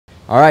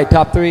All right,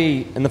 top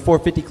three in the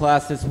 450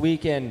 class this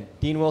weekend.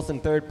 Dean Wilson,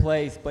 third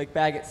place. Blake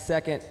Baggett,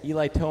 second.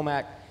 Eli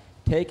Tomac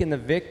taking the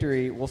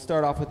victory. We'll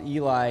start off with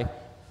Eli.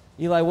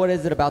 Eli, what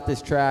is it about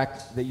this track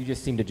that you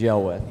just seem to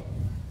gel with?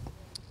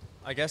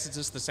 I guess it's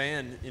just the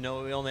sand. You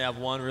know, we only have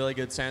one really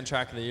good sand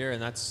track of the year,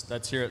 and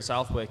that's here at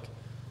Southwick.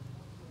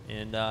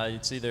 And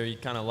it's either you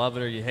kind of love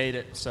it or you hate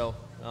it. So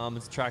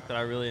it's a track that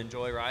I really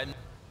enjoy riding.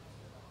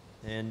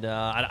 And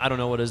I don't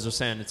know what is the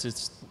sand.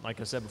 It's like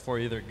I said before,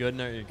 you're either good in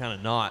it or you're kind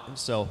of not.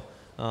 So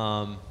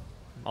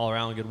all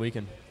around a good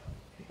weekend.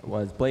 It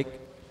was. Blake,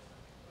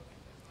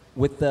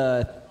 with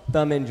the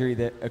thumb injury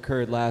that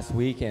occurred last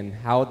weekend,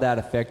 how would that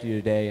affect you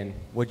today, and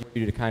what did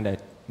you do to kind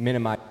of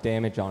minimize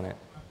damage on it?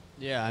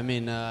 Yeah, I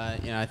mean, you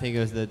know, I think it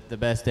was the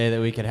best day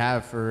that we could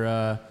have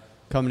for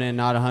coming in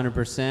not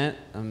 100%.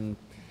 I'm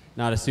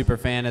not a super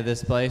fan of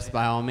this place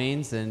by all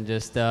means, and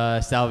just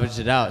salvaged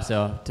it out.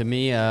 So to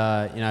me, you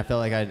know, I felt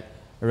like I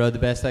rode the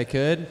best I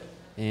could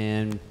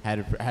and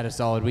had a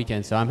solid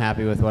weekend. So I'm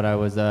happy with what I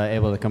was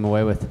able to come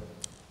away with.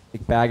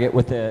 Big Baggett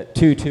with a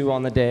 2-2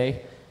 on the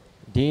day.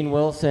 Dean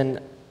Wilson,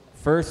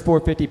 first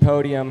 450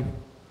 podium,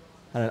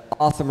 had an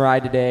awesome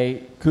ride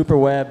today. Cooper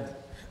Webb,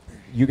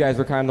 you guys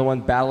were kind of the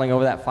ones battling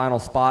over that final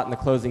spot in the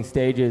closing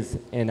stages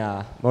in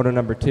Moto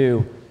number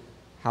 2.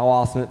 How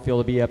awesome it feel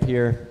to be up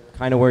here,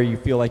 kind of where you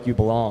feel like you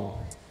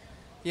belong?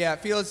 Yeah,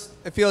 it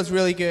feels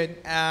really good.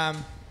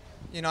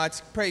 You know,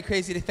 it's pretty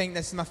crazy to think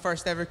this is my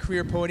first ever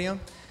career podium.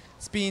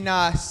 It's been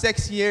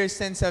 6 years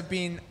since I've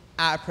been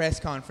at a press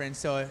conference,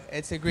 so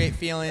it's a great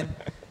feeling.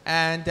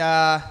 And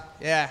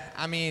yeah,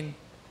 I mean,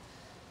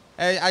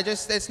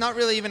 it's not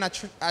really even a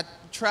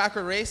track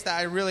or race that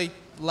I really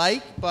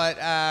like, but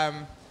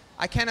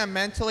I kind of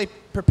mentally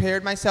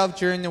prepared myself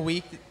during the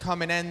week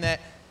coming in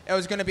that it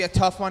was going to be a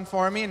tough one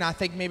for me, and I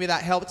think maybe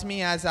that helped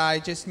me, as I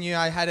just knew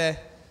I had to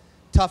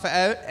tough it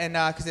out, and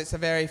because it's a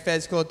very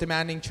physical,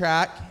 demanding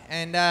track.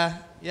 And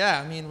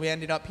yeah, I mean, we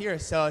ended up here,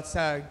 so it's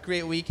a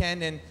great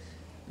weekend, and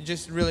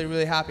just really,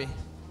 really happy.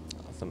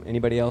 Awesome.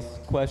 Anybody else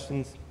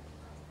questions?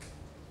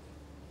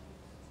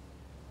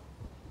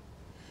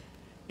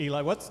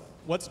 Eli, what's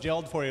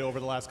gelled for you over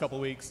the last couple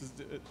of weeks?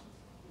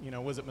 You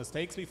know, was it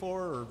mistakes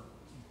before or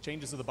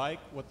changes to the bike?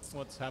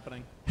 What's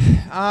happening?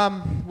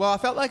 Well, I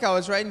felt like I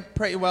was riding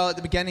pretty well at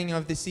the beginning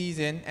of the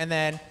season, and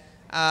then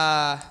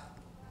I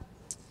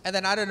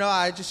don't know,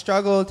 I just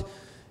struggled.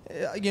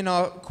 You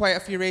know, quite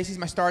a few races.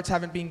 My starts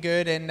haven't been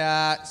good,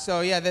 and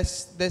so yeah,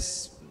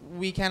 this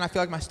weekend I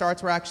feel like my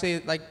starts were actually,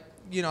 like,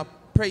 you know,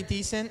 pretty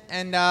decent,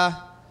 and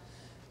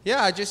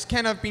yeah, I just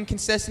kind of been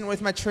consistent with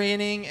my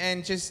training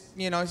and just,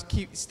 you know,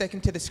 keep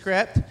sticking to the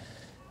script.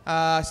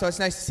 So it's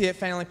nice to see it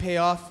finally pay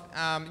off.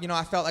 You know,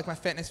 I felt like my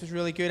fitness was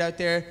really good out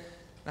there.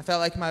 I felt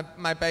like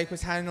my bike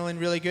was handling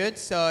really good.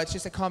 So it's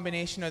just a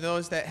combination of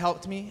those that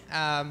helped me.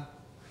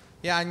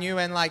 Yeah, I knew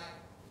when, like,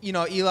 you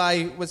know,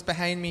 Eli was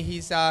behind me.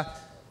 He's on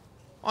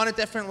a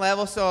different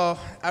level, so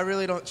I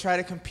really don't try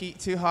to compete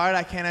too hard.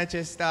 I kind of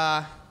just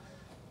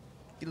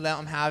let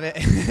him have it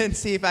and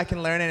see if I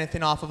can learn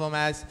anything off of him,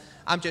 as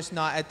I'm just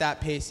not at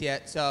that pace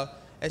yet. So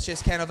it's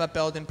just kind of a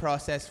building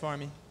process for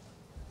me.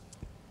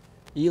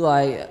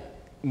 Eli,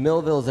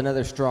 Millville is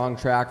another strong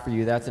track for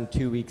you. That's in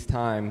 2 weeks'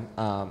 time.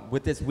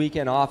 With this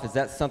weekend off, is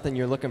that something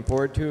you're looking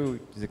forward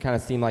to? Does it kind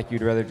of seem like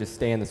you'd rather just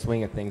stay in the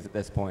swing of things at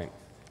this point?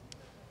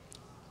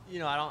 You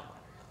know,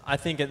 I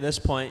think at this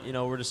point, you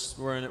know,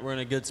 we're in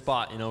a good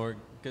spot. You know, we're a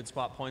good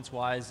spot points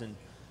wise, and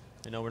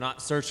you know, we're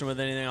not searching with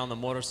anything on the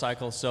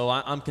motorcycle. So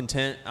I'm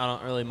content. I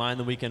don't really mind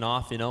the weekend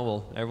off. You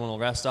know, everyone will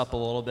rest up a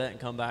little bit and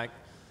come back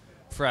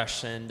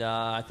fresh. And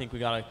I think we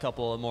got a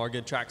couple of more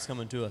good tracks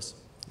coming to us.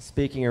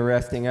 Speaking of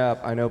resting up,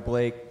 I know,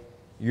 Blake,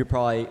 you're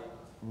probably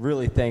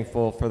really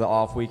thankful for the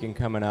off weekend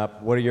coming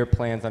up. What are your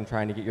plans on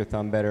trying to get your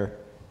thumb better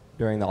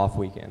during the off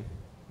weekend?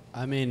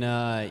 I mean,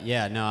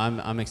 yeah, no,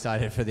 I'm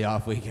excited for the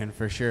off weekend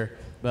for sure.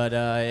 But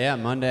yeah,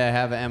 Monday I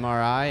have an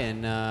MRI,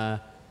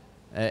 and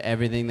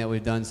everything that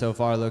we've done so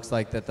far looks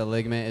like that the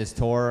ligament is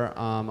tore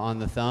on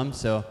the thumb.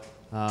 So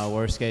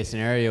worst case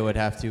scenario would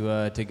have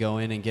to go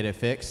in and get it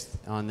fixed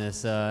on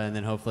this, and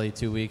then hopefully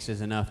 2 weeks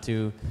is enough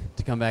to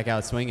come back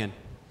out swinging.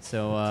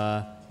 So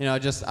you know,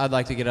 I'd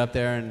like to get up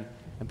there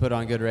and put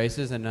on good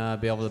races and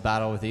be able to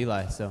battle with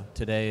Eli. So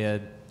today,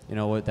 you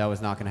know, that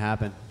was not going to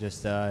happen.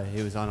 Just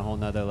he was on a whole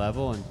nother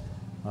level,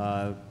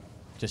 and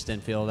just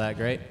didn't feel that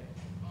great.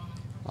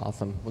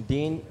 Awesome. Well,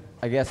 Dean,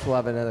 I guess we'll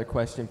have another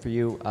question for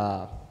you.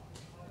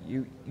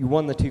 You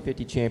won the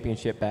 250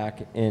 championship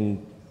back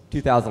in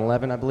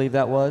 2011, I believe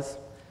that was.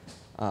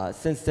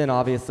 Since then,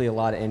 obviously, a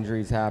lot of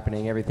injuries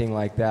happening, everything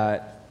like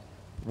that.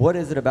 What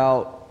is it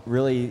about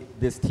really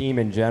this team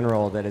in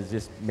general that has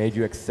just made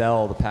you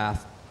excel the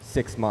past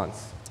 6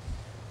 months?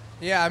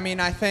 Yeah, I mean,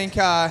 I think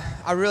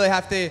I really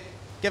have to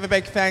give a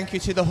big thank you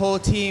to the whole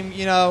team.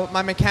 You know,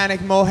 my mechanic,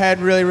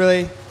 Mohead,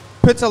 really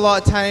puts a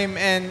lot of time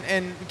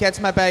and gets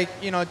my bike,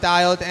 you know,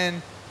 dialed,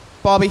 and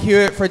Bobby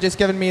Hewitt for just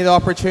giving me the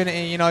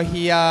opportunity. You know,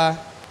 he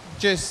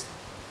just,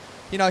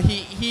 you know,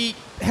 he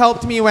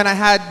helped me when I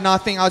had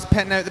nothing. I was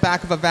pitting out the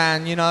back of a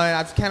van, you know, and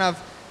I've kind of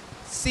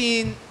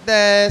seen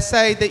the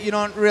side that you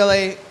don't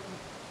really,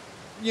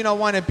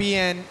 want to be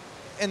in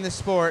the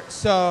sport.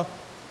 So,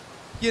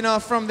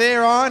 from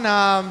there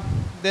on,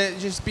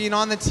 just being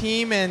on the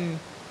team, and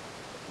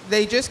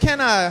they just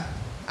kind of,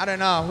 I don't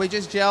know, we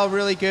just gel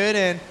really good,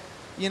 and,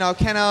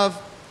 kind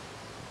of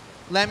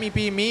let me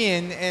be me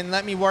and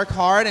let me work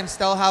hard and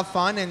still have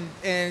fun,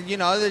 and you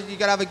got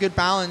to have a good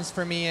balance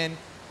for me, and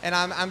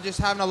I'm just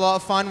having a lot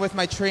of fun with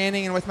my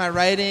training and with my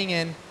riding,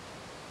 and,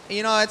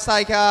 it's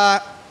like,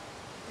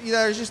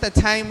 there's just a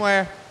time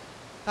where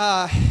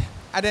I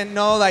didn't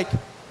know, like,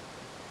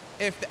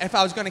 if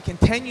I was going to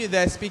continue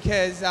this,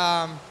 because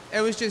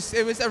it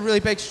was a really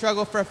big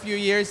struggle for a few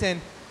years,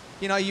 and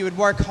you would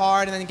work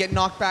hard and then get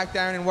knocked back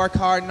down and work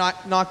hard,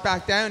 not knocked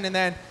back down, and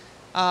then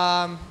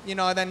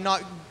then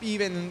not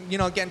even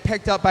getting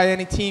picked up by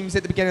any teams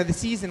at the beginning of the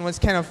season was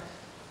kind of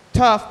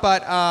tough.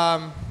 But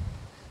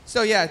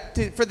so yeah,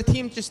 for the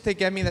team just to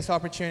give me this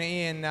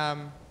opportunity,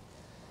 and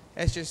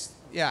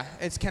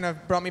it's kind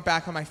of brought me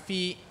back on my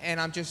feet, and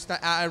I'm just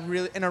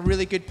in a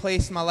really good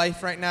place in my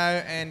life right now,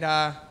 and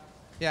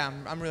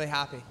I'm really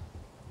happy.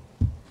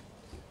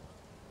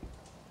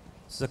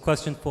 This is a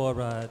question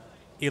for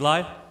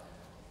Eli.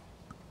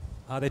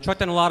 They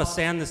trucked in a lot of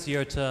sand this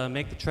year to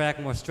make the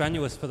track more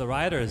strenuous for the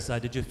riders.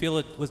 Did you feel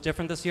it was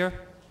different this year?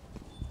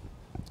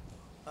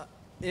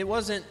 It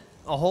wasn't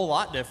a whole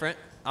lot different.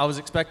 I was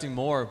expecting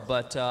more,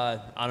 but I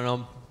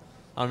don't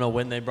know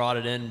when they brought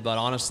it in, but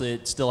honestly,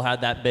 it still had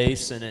that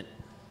base, and it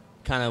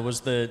kind of was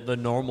the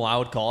normal, I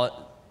would call it.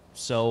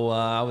 So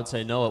I would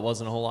say no, it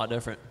wasn't a whole lot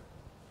different.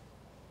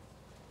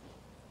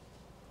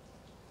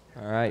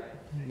 All right.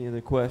 Any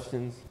other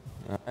questions?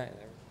 All right.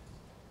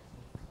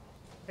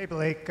 Hey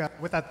Blake,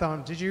 with that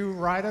thumb, did you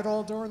ride at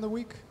all during the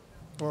week,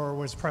 or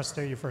was press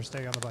day your first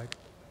day on the bike?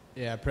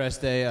 Yeah, press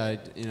day. I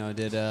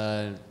did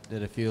a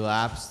few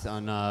laps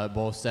on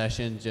both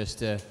sessions just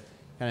to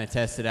kind of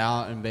test it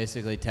out and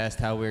basically test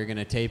how we were going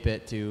to tape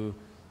it to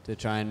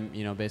try and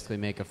basically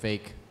make a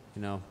fake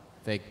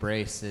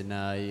brace, and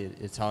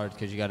it's hard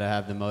because you got to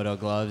have the moto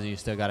gloves and you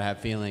still got to have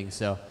feeling.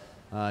 So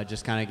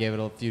just kind of gave it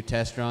a few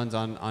test runs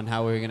on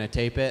how we were going to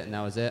tape it, and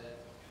that was it.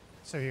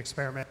 So you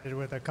experimented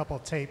with a couple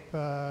tape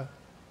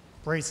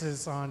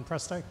braces on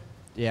press day?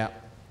 Yeah.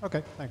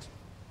 Okay, thanks.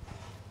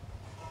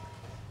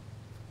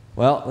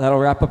 Well, that'll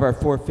wrap up our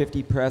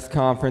 450 press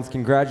conference.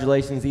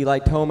 Congratulations, Eli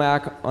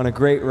Tomac, on a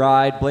great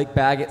ride. Blake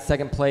Baggett,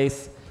 second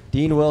place.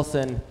 Dean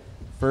Wilson,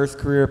 first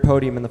career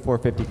podium in the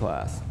 450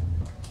 class.